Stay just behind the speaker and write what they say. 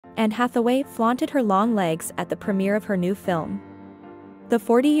and Hathaway flaunted her long legs at the premiere of her new film. The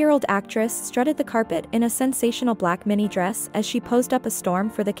 40-year-old actress strutted the carpet in a sensational black mini dress as she posed up a storm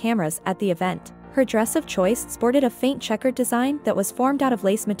for the cameras at the event. Her dress of choice sported a faint checkered design that was formed out of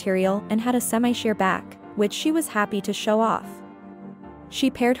lace material and had a semi-sheer back, which she was happy to show off.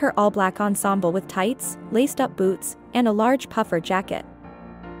 She paired her all-black ensemble with tights, laced-up boots, and a large puffer jacket.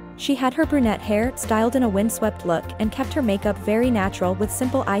 She had her brunette hair styled in a windswept look and kept her makeup very natural with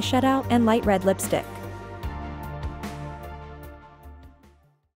simple eyeshadow and light red lipstick.